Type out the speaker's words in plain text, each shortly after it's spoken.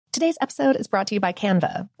Today's episode is brought to you by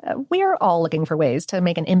Canva. We're all looking for ways to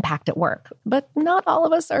make an impact at work, but not all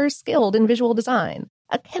of us are skilled in visual design.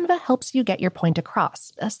 Canva helps you get your point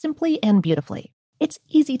across, simply and beautifully. It's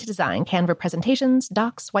easy to design Canva presentations,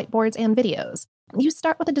 docs, whiteboards, and videos. You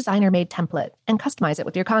start with a designer-made template and customize it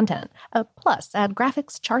with your content. Plus, add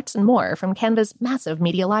graphics, charts, and more from Canva's massive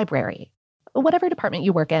media library. Whatever department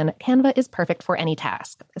you work in, Canva is perfect for any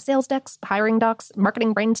task. Sales decks, hiring docs,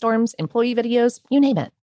 marketing brainstorms, employee videos, you name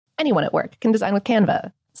it. Anyone at work can design with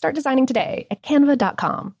Canva. Start designing today at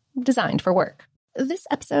canva.com. Designed for work. This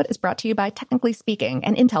episode is brought to you by Technically Speaking,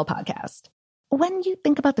 an Intel podcast. When you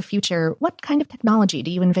think about the future, what kind of technology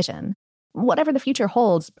do you envision? Whatever the future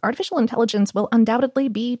holds, artificial intelligence will undoubtedly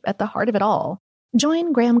be at the heart of it all.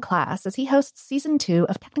 Join Graham Class as he hosts Season 2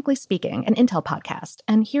 of Technically Speaking, an Intel podcast,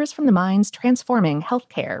 and hears from the minds transforming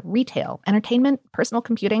healthcare, retail, entertainment, personal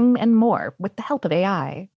computing, and more with the help of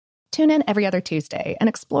AI. Tune in every other Tuesday and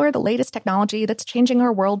explore the latest technology that's changing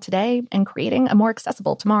our world today and creating a more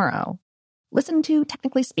accessible tomorrow. Listen to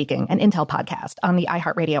Technically Speaking, an Intel podcast on the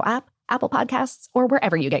iHeartRadio app, Apple Podcasts, or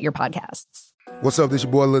wherever you get your podcasts. What's up, this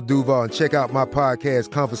your boy Lil Duval, and check out my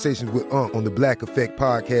podcast, Conversations with Unc, on the Black Effect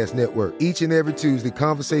Podcast Network. Each and every Tuesday,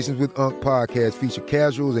 Conversations with Unc podcast feature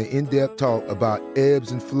casual and in-depth talk about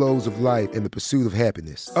ebbs and flows of life and the pursuit of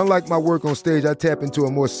happiness. Unlike my work on stage, I tap into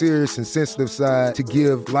a more serious and sensitive side to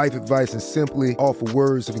give life advice and simply offer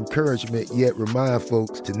words of encouragement, yet remind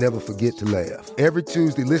folks to never forget to laugh. Every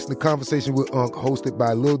Tuesday, listen to Conversation with Unc, hosted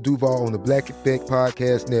by Lil Duval on the Black Effect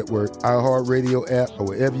Podcast Network, iHeartRadio app, or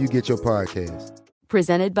wherever you get your podcasts.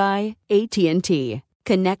 Presented by AT&T.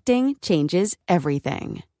 Connecting changes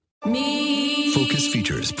everything. Focus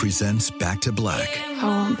Features presents Back to Black. I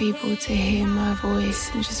want people to hear my voice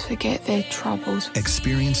and just forget their troubles.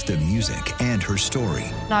 Experience the music and her story.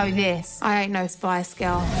 Know this, I ain't no Spice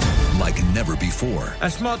Girl. Like never before.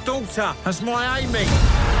 That's my daughter. That's my Amy.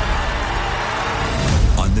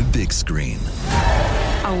 On the big screen.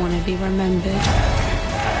 I want to be remembered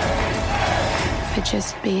for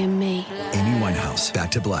just being me. Amy Winehouse,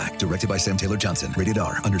 Back to Black, directed by Sam Taylor Johnson. Rated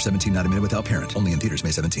R, under 17, not a minute without parent. Only in theaters May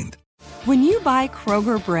 17th. When you buy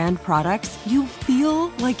Kroger brand products, you feel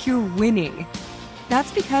like you're winning.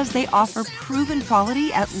 That's because they offer proven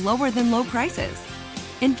quality at lower than low prices.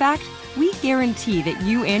 In fact, we guarantee that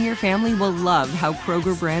you and your family will love how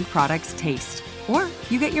Kroger brand products taste, or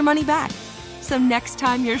you get your money back. So next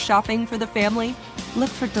time you're shopping for the family, look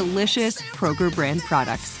for delicious Kroger brand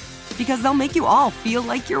products, because they'll make you all feel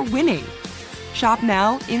like you're winning. Shop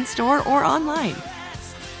now, in-store, or online.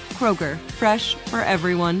 Kroger, fresh for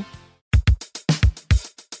everyone.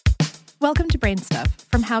 Welcome to Brain Stuff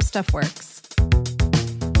from How Stuff Works.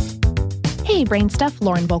 Hey, Brain Stuff,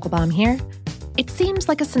 Lauren Vogelbaum here. It seems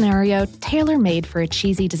like a scenario tailor-made for a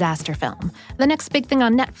cheesy disaster film, the next big thing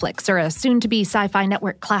on Netflix, or a soon-to-be Sci-Fi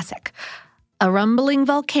Network classic. A rumbling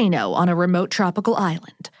volcano on a remote tropical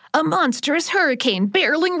island. A monstrous hurricane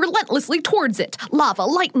barreling relentlessly towards it. Lava,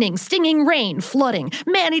 lightning, stinging rain, flooding,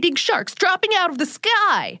 man-eating sharks dropping out of the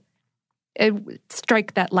sky.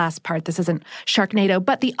 Strike that last part. This isn't Sharknado,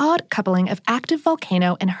 but the odd coupling of active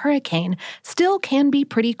volcano and hurricane still can be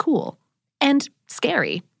pretty cool. And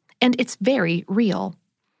scary. And it's very real.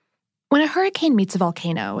 When a hurricane meets a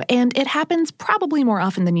volcano, and it happens probably more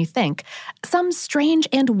often than you think, some strange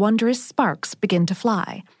and wondrous sparks begin to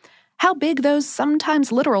fly. How big those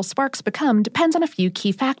sometimes literal sparks become depends on a few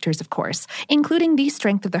key factors, of course, including the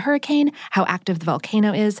strength of the hurricane, how active the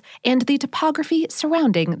volcano is, and the topography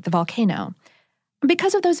surrounding the volcano.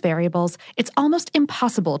 Because of those variables, it's almost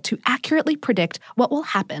impossible to accurately predict what will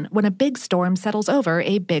happen when a big storm settles over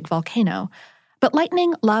a big volcano. But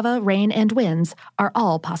lightning, lava, rain, and winds are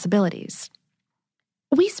all possibilities.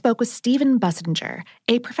 We spoke with Stephen Bussinger,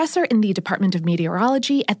 a professor in the Department of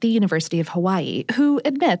Meteorology at the University of Hawaii, who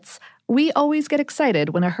admits we always get excited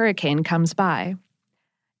when a hurricane comes by.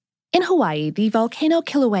 In Hawaii, the volcano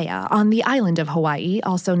Kilauea on the island of Hawaii,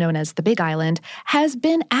 also known as the Big Island, has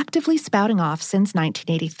been actively spouting off since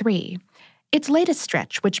 1983. Its latest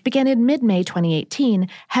stretch, which began in mid-May 2018,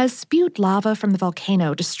 has spewed lava from the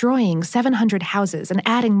volcano, destroying 700 houses and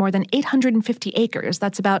adding more than 850 acres,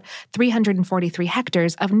 that's about 343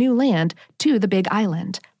 hectares, of new land to the Big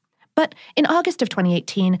Island. But in August of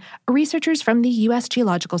 2018, researchers from the U.S.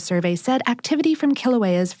 Geological Survey said activity from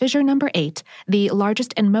Kilauea's Fissure Number 8, the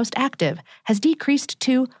largest and most active, has decreased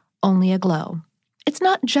to only a glow. It's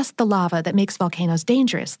not just the lava that makes volcanoes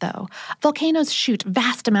dangerous, though. Volcanoes shoot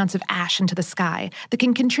vast amounts of ash into the sky that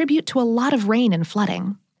can contribute to a lot of rain and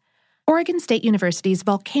flooding. Oregon State University's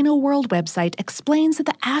Volcano World website explains that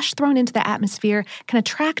the ash thrown into the atmosphere can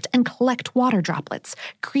attract and collect water droplets,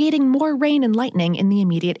 creating more rain and lightning in the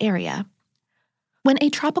immediate area. When a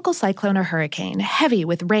tropical cyclone or hurricane, heavy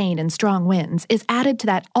with rain and strong winds, is added to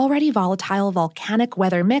that already volatile volcanic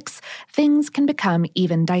weather mix, things can become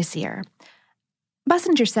even dicier.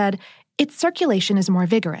 Bussinger said, its circulation is more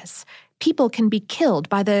vigorous. People can be killed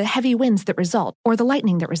by the heavy winds that result or the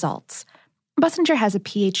lightning that results. Bussinger has a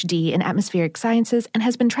PhD in atmospheric sciences and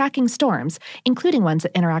has been tracking storms, including ones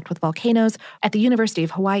that interact with volcanoes, at the University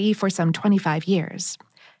of Hawaii for some 25 years.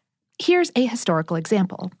 Here's a historical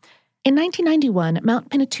example. In 1991, Mount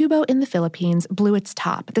Pinatubo in the Philippines blew its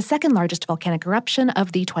top, the second largest volcanic eruption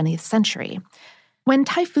of the 20th century. When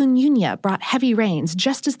Typhoon Yunya brought heavy rains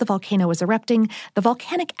just as the volcano was erupting, the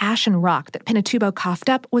volcanic ash and rock that Pinatubo coughed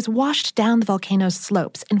up was washed down the volcano's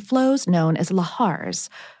slopes in flows known as lahars.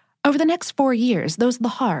 Over the next 4 years, those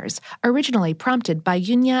lahars, originally prompted by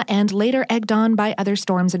Yunya and later egged on by other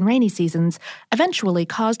storms and rainy seasons, eventually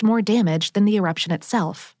caused more damage than the eruption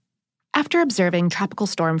itself. After observing Tropical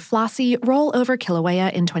Storm Flossie roll over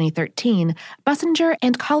Kilauea in 2013, Bussinger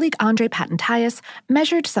and colleague Andre Patentaias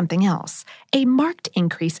measured something else, a marked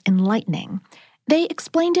increase in lightning. They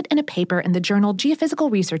explained it in a paper in the journal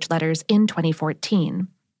Geophysical Research Letters in 2014.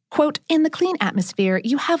 Quote, in the clean atmosphere,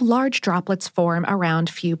 you have large droplets form around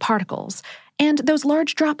few particles, and those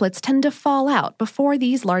large droplets tend to fall out before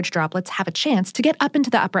these large droplets have a chance to get up into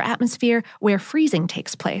the upper atmosphere where freezing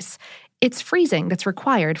takes place. It's freezing that's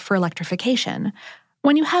required for electrification.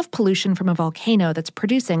 When you have pollution from a volcano that's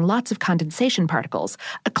producing lots of condensation particles,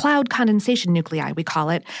 a cloud condensation nuclei we call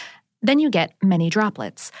it, then you get many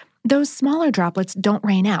droplets. Those smaller droplets don't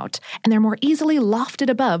rain out, and they're more easily lofted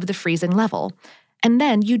above the freezing level. And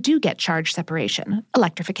then you do get charge separation,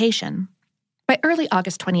 electrification. By early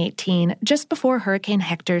August 2018, just before Hurricane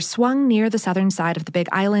Hector swung near the southern side of the Big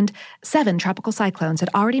Island, 7 tropical cyclones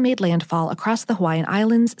had already made landfall across the Hawaiian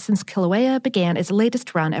Islands since Kilauea began its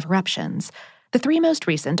latest run of eruptions. The 3 most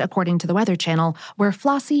recent, according to the Weather Channel, were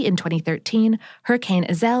Flossie in 2013, Hurricane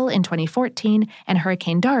Iselle in 2014, and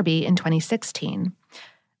Hurricane Darby in 2016.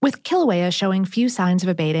 With Kilauea showing few signs of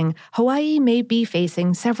abating, Hawaii may be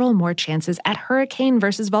facing several more chances at hurricane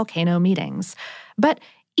versus volcano meetings. But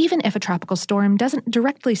even if a tropical storm doesn't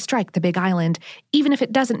directly strike the Big Island, even if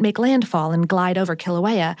it doesn't make landfall and glide over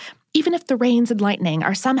Kilauea, even if the rains and lightning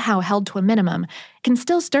are somehow held to a minimum, can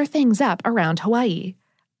still stir things up around Hawaii.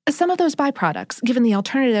 Some of those byproducts, given the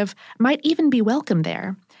alternative, might even be welcome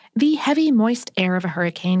there. The heavy, moist air of a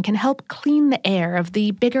hurricane can help clean the air of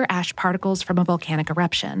the bigger ash particles from a volcanic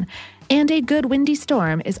eruption. And a good windy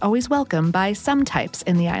storm is always welcome by some types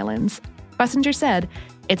in the islands. Bussinger said,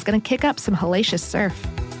 it's going to kick up some hellacious surf.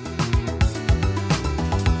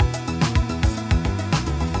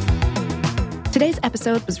 Today's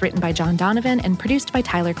episode was written by John Donovan and produced by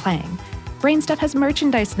Tyler Klang. Brainstuff has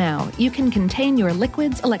merchandise now. You can contain your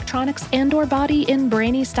liquids, electronics, and/or body in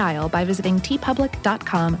brainy style by visiting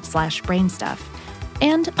tpublic.com/brainstuff.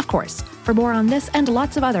 And, of course, for more on this and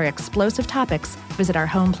lots of other explosive topics, visit our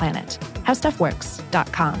home planet,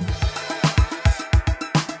 howstuffworks.com.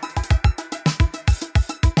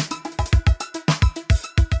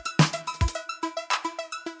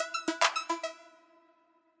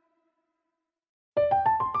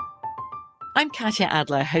 I'm Katya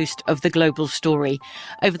Adler, host of The Global Story.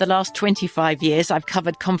 Over the last 25 years, I've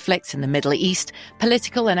covered conflicts in the Middle East,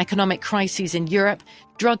 political and economic crises in Europe,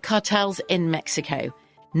 drug cartels in Mexico.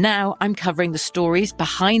 Now I'm covering the stories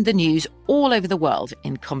behind the news all over the world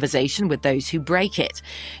in conversation with those who break it.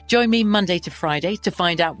 Join me Monday to Friday to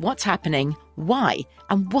find out what's happening, why,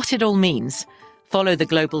 and what it all means. Follow The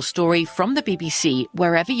Global Story from the BBC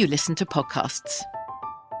wherever you listen to podcasts.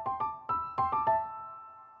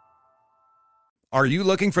 Are you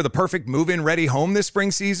looking for the perfect move-in ready home this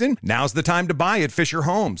spring season? Now's the time to buy at Fisher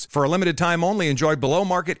Homes. For a limited time only, enjoy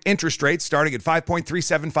below-market interest rates starting at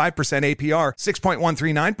 5.375% APR,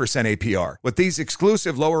 6.139% APR. With these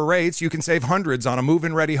exclusive lower rates, you can save hundreds on a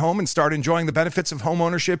move-in ready home and start enjoying the benefits of home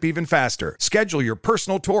ownership even faster. Schedule your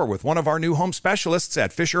personal tour with one of our new home specialists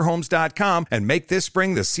at FisherHomes.com and make this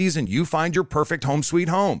spring the season you find your perfect home sweet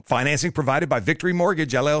home. Financing provided by Victory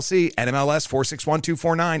Mortgage, LLC, NMLS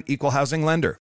 461249, Equal Housing Lender.